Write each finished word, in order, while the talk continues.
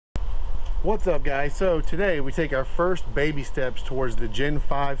What's up, guys? So today we take our first baby steps towards the Gen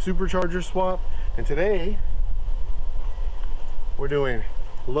 5 supercharger swap, and today we're doing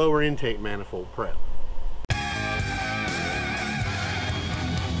lower intake manifold prep.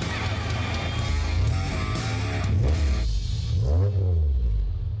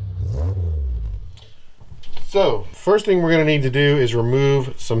 So first thing we're going to need to do is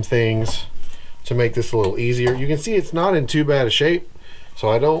remove some things to make this a little easier. You can see it's not in too bad a shape, so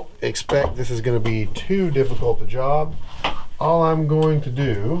I don't expect this is going to be too difficult a job. All I'm going to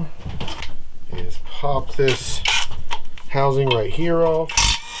do is pop this housing right here off.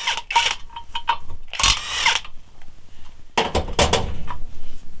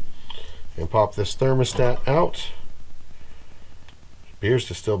 And pop this thermostat out. Appears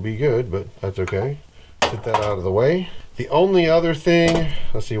to still be good, but that's okay. Get that out of the way. The only other thing,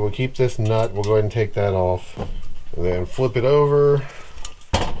 let's see, we'll keep this nut, we'll go ahead and take that off, and then flip it over,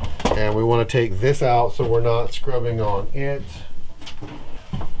 and we want to take this out so we're not scrubbing on it.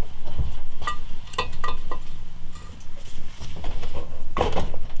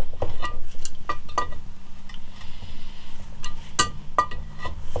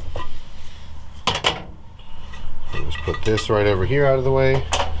 We'll just put this right over here out of the way.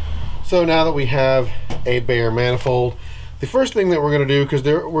 So now that we have a bare manifold, the first thing that we're going to do, because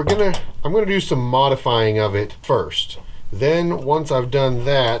I'm going to do some modifying of it first. Then once I've done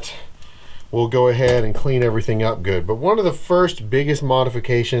that, we'll go ahead and clean everything up good. But one of the first biggest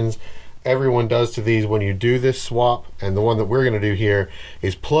modifications everyone does to these when you do this swap, and the one that we're going to do here,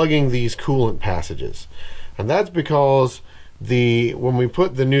 is plugging these coolant passages. And that's because when we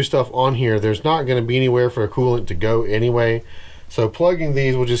put the new stuff on here, there's not going to be anywhere for a coolant to go anyway. So plugging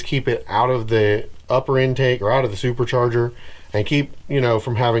these will just keep it out of the upper intake or out of the supercharger and keep,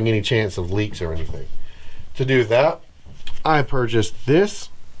 from having any chance of leaks or anything. To do that, I purchased this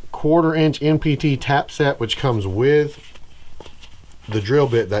 1/4 inch NPT tap set, which comes with the drill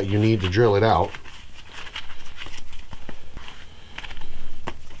bit that you need to drill it out.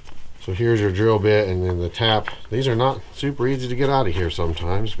 So here's your drill bit and then the tap. These are not super easy to get out of here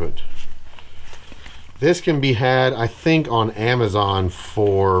sometimes, but this can be had, I think, on Amazon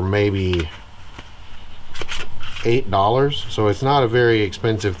for maybe $8. So it's not a very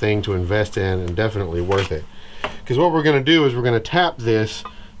expensive thing to invest in, and definitely worth it. Because what we're going to do is we're going to tap this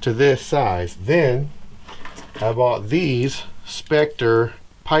to this size. Then I bought these Spectre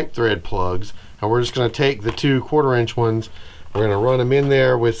pipe thread plugs, and we're just going to take the two 1/4 inch ones. We're going to run them in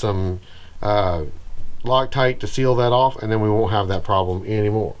there with some Loctite to seal that off, and then we won't have that problem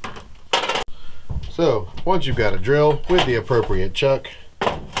anymore. So once you've got a drill with the appropriate chuck,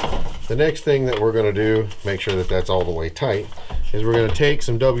 the next thing that we're going to do, make sure that that's all the way tight, is we're going to take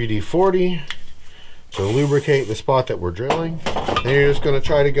some WD-40 to lubricate the spot that we're drilling. And you're just going to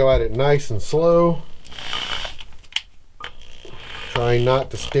try to go at it nice and slow, trying not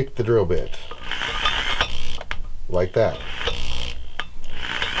to stick the drill bit like that.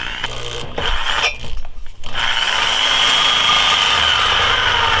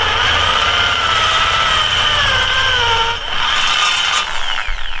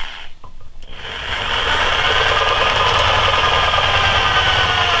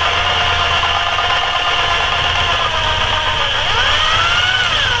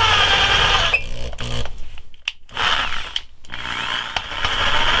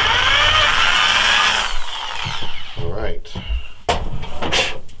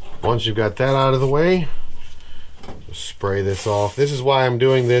 Once you've got that out of the way, just spray this off. This is why I'm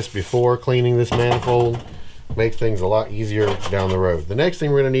doing this before cleaning this manifold. Makes things a lot easier down the road. The next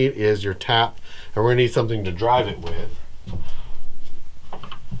thing we're going to need is your tap, and we're going to need something to drive it with.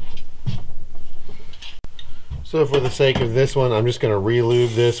 So for the sake of this one, I'm just going to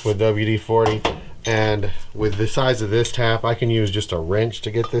re-lube this with WD-40, and with the size of this tap, I can use just a wrench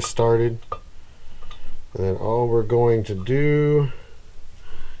to get this started. And then all we're going to do,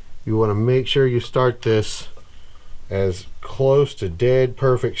 you want to make sure you start this as close to dead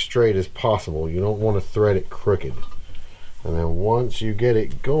perfect straight as possible. You don't want to thread it crooked. And then once you get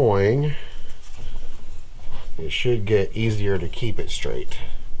it going, it should get easier to keep it straight.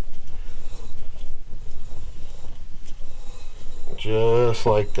 Just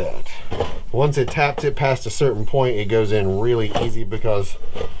like that. Once it taps it past a certain point, it goes in really easy because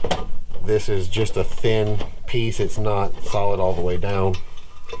this is just a thin piece. It's not solid all the way down.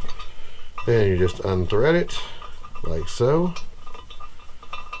 Then you just unthread it like so.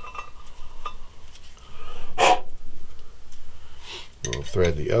 We'll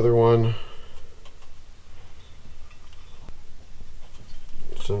thread the other one.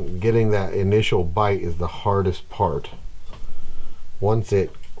 So getting that initial bite is the hardest part. Once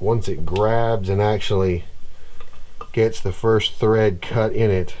it once it grabs and actually gets the first thread cut in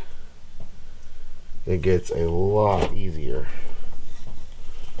it, it gets a lot easier.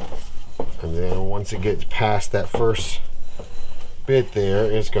 And then once it gets past that first bit there,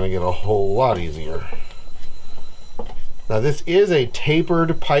 it's going to get a whole lot easier. Now this is a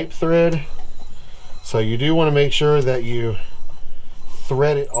tapered pipe thread, so you do want to make sure that you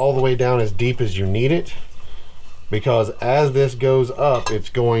thread it all the way down as deep as you need it, because as this goes up, it's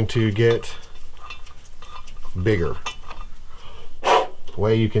going to get bigger. The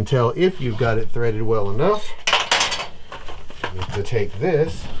way you can tell if you've got it threaded well enough is to take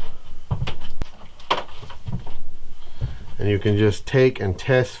this, and you can just take and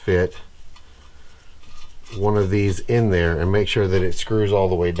test fit one of these in there and make sure that it screws all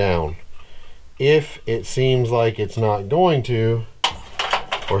the way down. If it seems like it's not going to,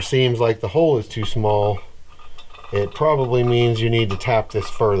 or seems like the hole is too small, it probably means you need to tap this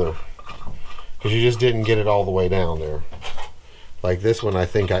further, because you just didn't get it all the way down there. Like this one, I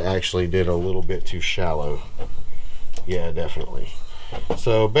think I actually did a little bit too shallow. Yeah, definitely.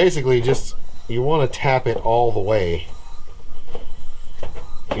 So basically, just you want to tap it all the way.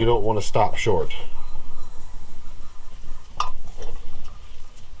 You don't want to stop short.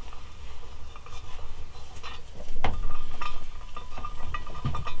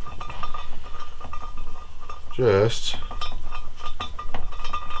 Just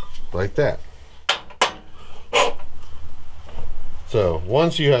like that. So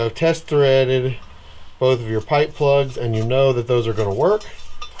once you have test threaded both of your pipe plugs and you know that those are going to work,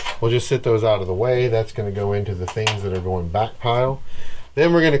 we'll just sit those out of the way. That's going to go into the things that are going back pile.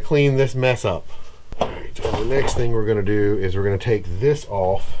 Then we're going to clean this mess up. All right, and the next thing we're going to do is we're going to take this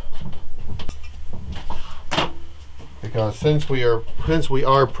off, because since we are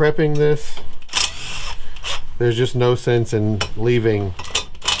prepping this, there's just no sense in leaving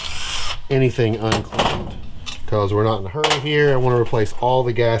anything uncleaned, because we're not in a hurry here. I want to replace all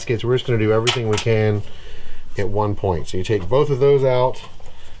the gaskets. We're just going to do everything we can at one point. So you take both of those out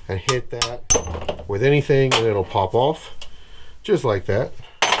and hit that with anything and it'll pop off just like that.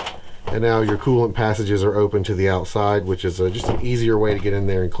 And now your coolant passages are open to the outside, which is just an easier way to get in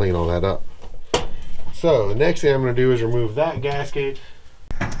there and clean all that up. So the next thing I'm going to do is remove that gasket.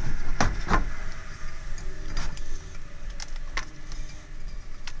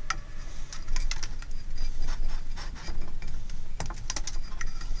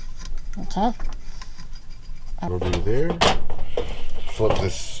 Okay. We'll do there. Flip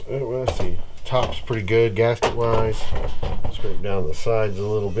this. Well, let's see. Top's pretty good gasket wise. Scrape down the sides a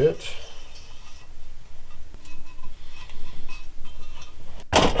little bit.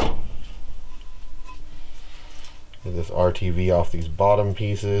 Get this RTV off these bottom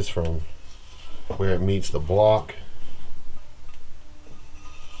pieces from where it meets the block.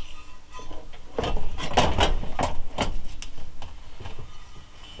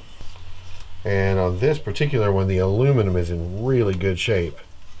 And on this particular one, the aluminum is in really good shape,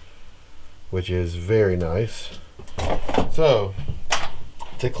 which is very nice. So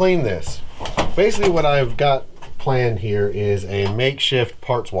to clean this, basically what I've got planned here is a makeshift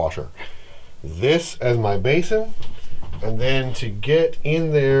parts washer. This as my basin, and then to get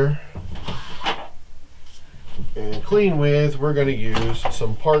in there and clean with, we're going to use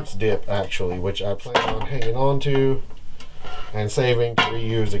some parts dip actually, which I plan on hanging on to and saving to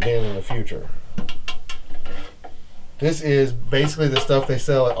reuse again in the future. This is basically the stuff they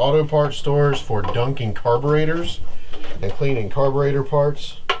sell at auto parts stores for dunking carburetors and cleaning carburetor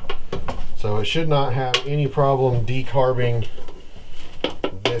parts. So it should not have any problem decarbing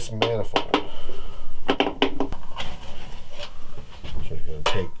this manifold. Just going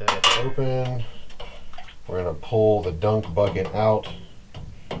to take that open. We're going to pull the dunk bucket out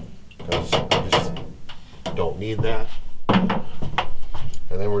because I just don't need that.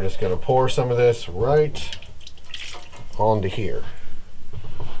 And then we're just going to pour some of this right onto here.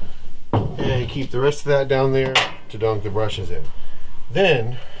 And keep the rest of that down there to dunk the brushes in.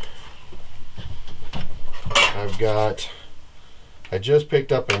 Then I just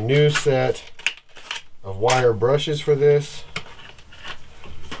picked up a new set of wire brushes for this,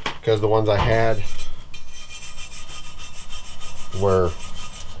 because the ones I had were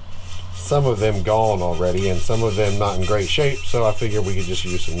some of them gone already and some of them not in great shape, so I figured we could just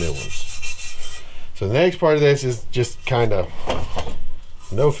use some new ones. So the next part of this is just kind of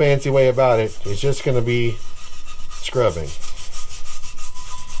no fancy way about it. It's just going to be scrubbing.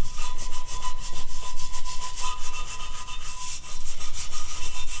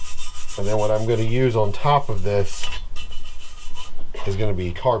 And then what I'm going to use on top of this is going to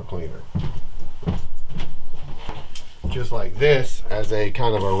be carb cleaner. just like this as a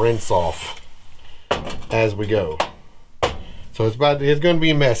kind of a rinse off as we go. So it's going to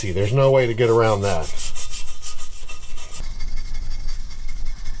be messy. There's no way to get around that.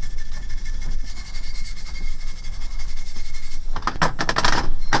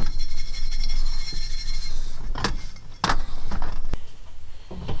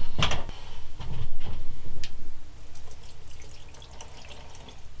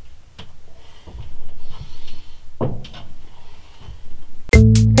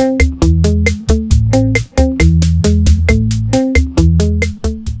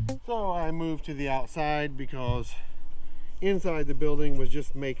 To the outside because inside the building was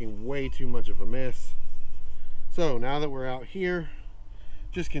just making way too much of a mess. So now that we're out here,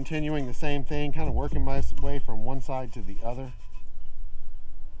 just continuing the same thing, kind of working my way from one side to the other,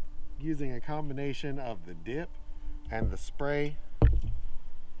 using a combination of the dip and the spray.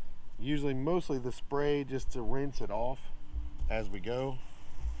 Usually mostly the spray just to rinse it off as we go.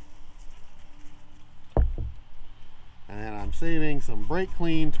 And then I'm saving some brake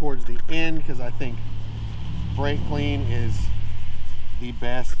clean towards the end because I think brake clean is the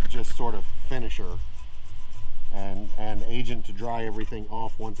best just sort of finisher and agent to dry everything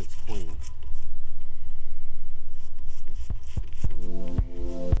off once it's clean.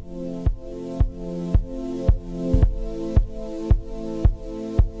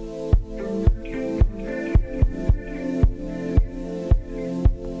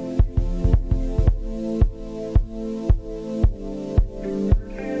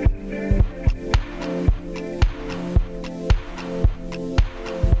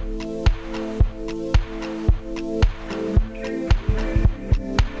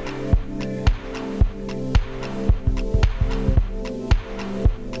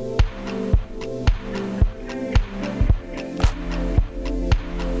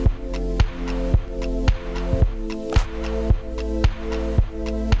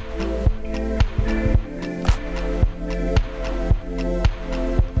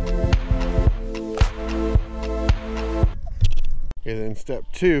 And then step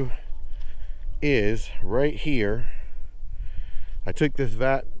 2 is right here. I took this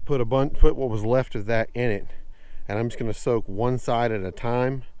vat, put what was left of that in it, and I'm just going to soak one side at a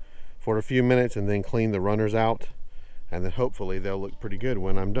time for a few minutes and then clean the runners out, and then hopefully they'll look pretty good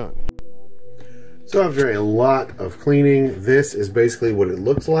when I'm done. So after a lot of cleaning, this is basically what it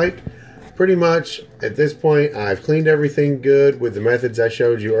looks like. Pretty much at this point, I've cleaned everything good with the methods I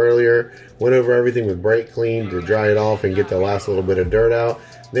showed you earlier. Went over everything with brake clean to dry it off and get the last little bit of dirt out.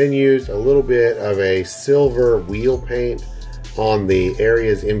 Then used a little bit of a silver wheel paint on the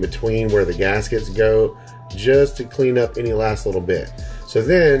areas in between where the gaskets go, just to clean up any last little bit. So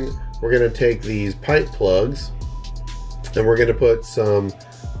then we're going to take these pipe plugs and we're going to put some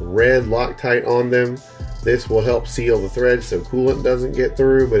red Loctite on them. This will help seal the threads so coolant doesn't get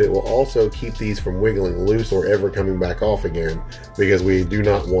through, but it will also keep these from wiggling loose or ever coming back off again, because we do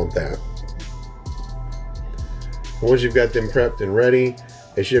not want that. Once you've got them prepped and ready,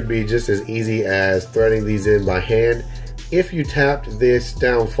 it should be just as easy as threading these in by hand. If you tapped this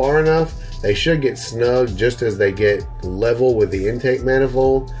down far enough, they should get snug just as they get level with the intake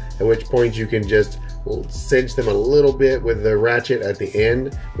manifold, at which point you can just cinch them a little bit with the ratchet at the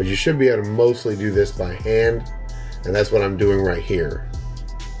end, but you should be able to mostly do this by hand, and that's what I'm doing right here.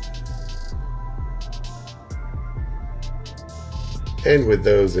 And with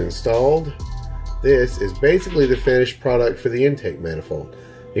those installed, this is basically the finished product for the intake manifold.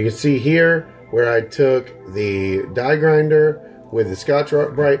 You can see here where I took the die grinder with the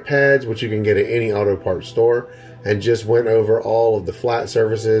Scotch-Brite pads, which you can get at any auto parts store, and just went over all of the flat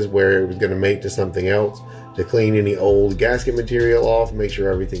surfaces where it was going to mate to something else to clean any old gasket material off, make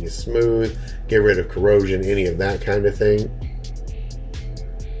sure everything is smooth, get rid of corrosion, any of that kind of thing.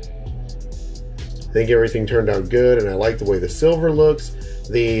 I think everything turned out good, and I like the way the silver looks.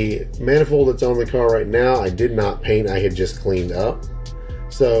 The manifold that's on the car right now, I did not paint, I had just cleaned up.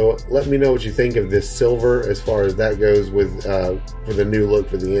 So let me know what you think of this silver as far as that goes with for the new look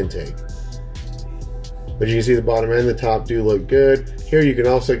for the intake. But you can see the bottom and the top do look good. Here you can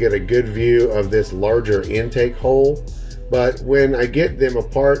also get a good view of this larger intake hole. But when I get them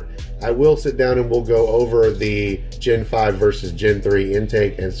apart, I will sit down and we'll go over the Gen 5 versus Gen 3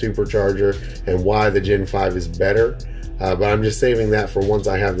 intake and supercharger and why the Gen 5 is better. But I'm just saving that for once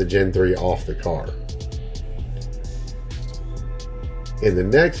I have the Gen 3 off the car. In the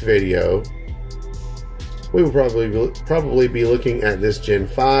next video, we will probably be looking at this Gen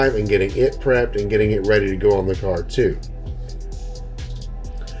 5 and getting it prepped and getting it ready to go on the car too.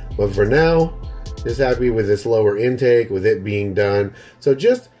 But for now, just happy with this lower intake, with it being done. So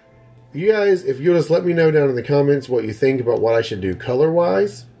just You guys, if you'll just let me know down in the comments what you think about what I should do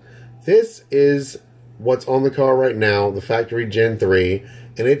color-wise. This is what's on the car right now, the factory Gen 3,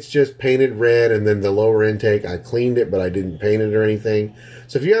 and it's just painted red, and then the lower intake, I cleaned it, but I didn't paint it or anything.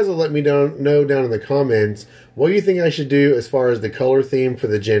 So if you guys will let me know down in the comments what you think I should do as far as the color theme for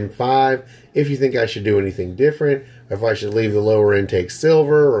the Gen 5, if you think I should do anything different, or if I should leave the lower intake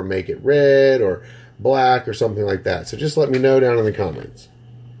silver, or make it red, or black, or something like that. So just let me know down in the comments.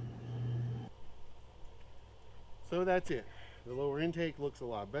 So that's it. The lower intake looks a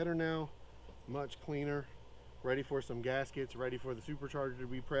lot better now, much cleaner, ready for some gaskets, ready for the supercharger to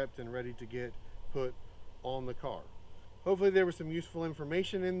be prepped and ready to get put on the car. Hopefully there was some useful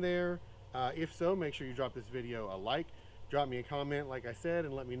information in there. If so, make sure you drop this video a like, drop me a comment like I said,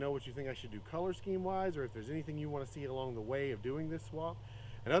 and let me know what you think I should do color scheme wise, or if there's anything you want to see along the way of doing this swap.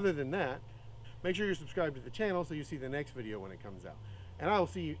 And other than that, make sure you're subscribed to the channel so you see the next video when it comes out. And I will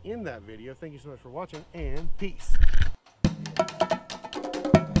see you in that video. Thank you so much for watching, and peace.